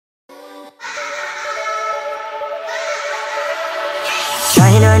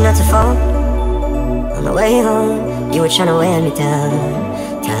trying hard not to fall. On the way home, you were trying to wear me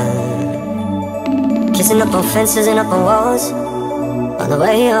down, down. Kissing up on fences and up on walls. On the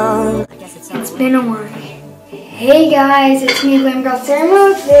way home. It's been a while. Hey guys, it's me, Glam Girl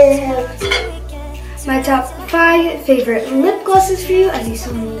Sarah. Today I have my top 5 favorite lip glosses for you, as you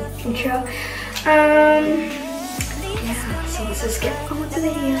saw in the intro. Yeah, so let's just get on with the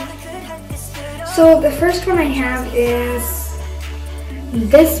video. So the first one I have is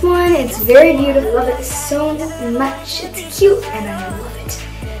this one. It's very beautiful. I love it so much. It's cute and I love it.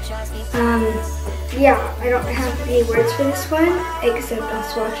 Yeah, I don't have any words for this one except I'll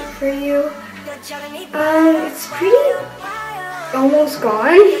swatch it for you. It's pretty almost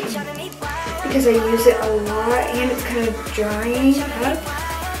gone because I use it a lot and it's kind of drying up.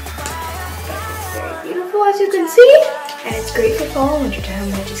 But it's very beautiful, as you can see, and it's great for fall and winter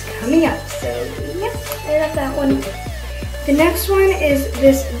time, which is coming up. So yeah, I love that one. The next one is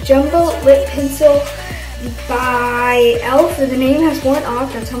this Jumbo Lip Pencil by e.l.f. The name has worn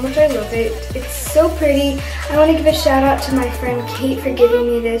off. That's how much I love it. It's so pretty. I want to give a shout out to my friend Kate for giving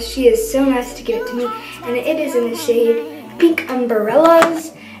me this. She is so nice to give it to me, and it is in the shade Pink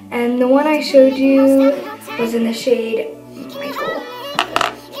Umbrellas, and the one I showed you was in the shade Michael.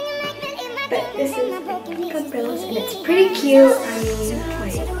 But this is Pink Umbrellas, and it's pretty cute. I mean,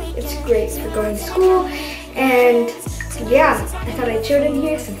 like, it's great for going to school, and yeah, I thought I'd show it in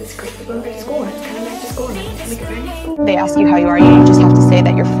here since it's great for going back to school, and it's kind of back to school, and I want to make it back to school. They ask you how you are, you just have to say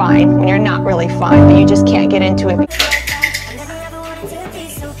that you're fine when you're not really fine, but you just can't get into it.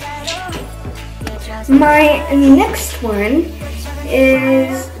 My next one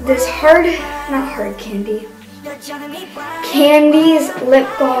is this not hard candy. Candy's lip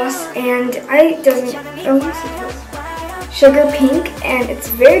gloss, and sugar pink, and it's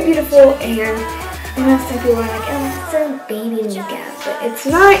very beautiful, and I know some people are like, oh, it's so baby makeup, but it's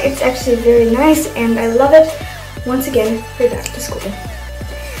not. It's actually very nice, and I love it, once again, for back to school.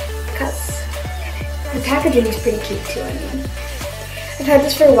 Because the packaging is pretty cute too, I mean. I've had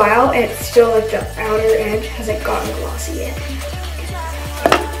this for a while, and it's still like the outer edge hasn't gotten glossy yet.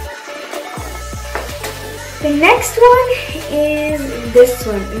 The next one is this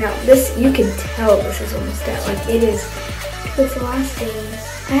one. Now, this, you can tell this is almost out. Like, it is, it's the last thing.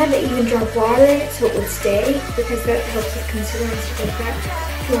 I had to even drop water in it so it would stay, because that helps with concealer and stuff like that.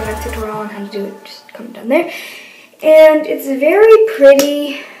 If you want a tutorial on how to do it, just comment down there. And it's very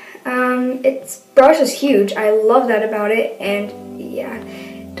pretty. Its brush is huge. I love that about it. And yeah,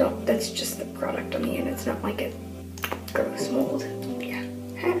 that's just the product on the end. It's not like a gross mold. Yeah.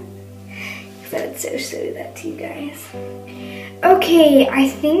 That's so silly that to you guys. Okay, I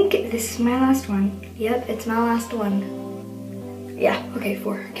think this is my last one. Yep, it's my last one. Yeah, okay,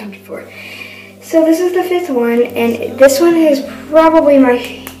 4. I counted 4. So this is the 5th one, and this one is probably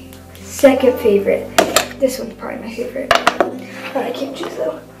my second favorite. This one's probably my favorite. I can't choose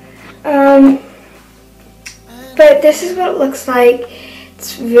though. But this is what it looks like.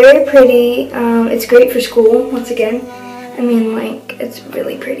 It's very pretty. It's great for school, once again. I mean, like, it's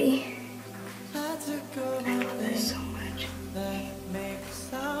really pretty. I love this so much.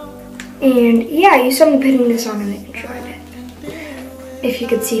 And yeah, you saw me putting this on in the intro. If you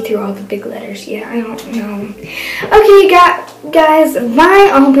could see through all the big letters. Yeah, I don't know. Okay, guys, bye.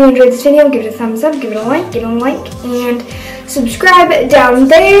 I hope you enjoyed this video. Give it a thumbs up, give it a like, and subscribe down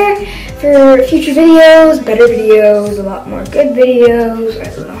there for future videos, better videos, a lot more good videos.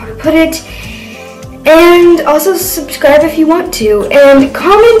 I don't know how to put it. And also subscribe if you want to. And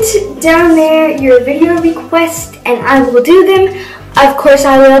comment down there your video requests, and I will do them. Of course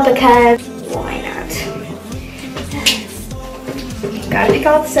I will, because why not? Gotta pick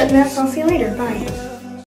out the set, and I'll see you later. Bye.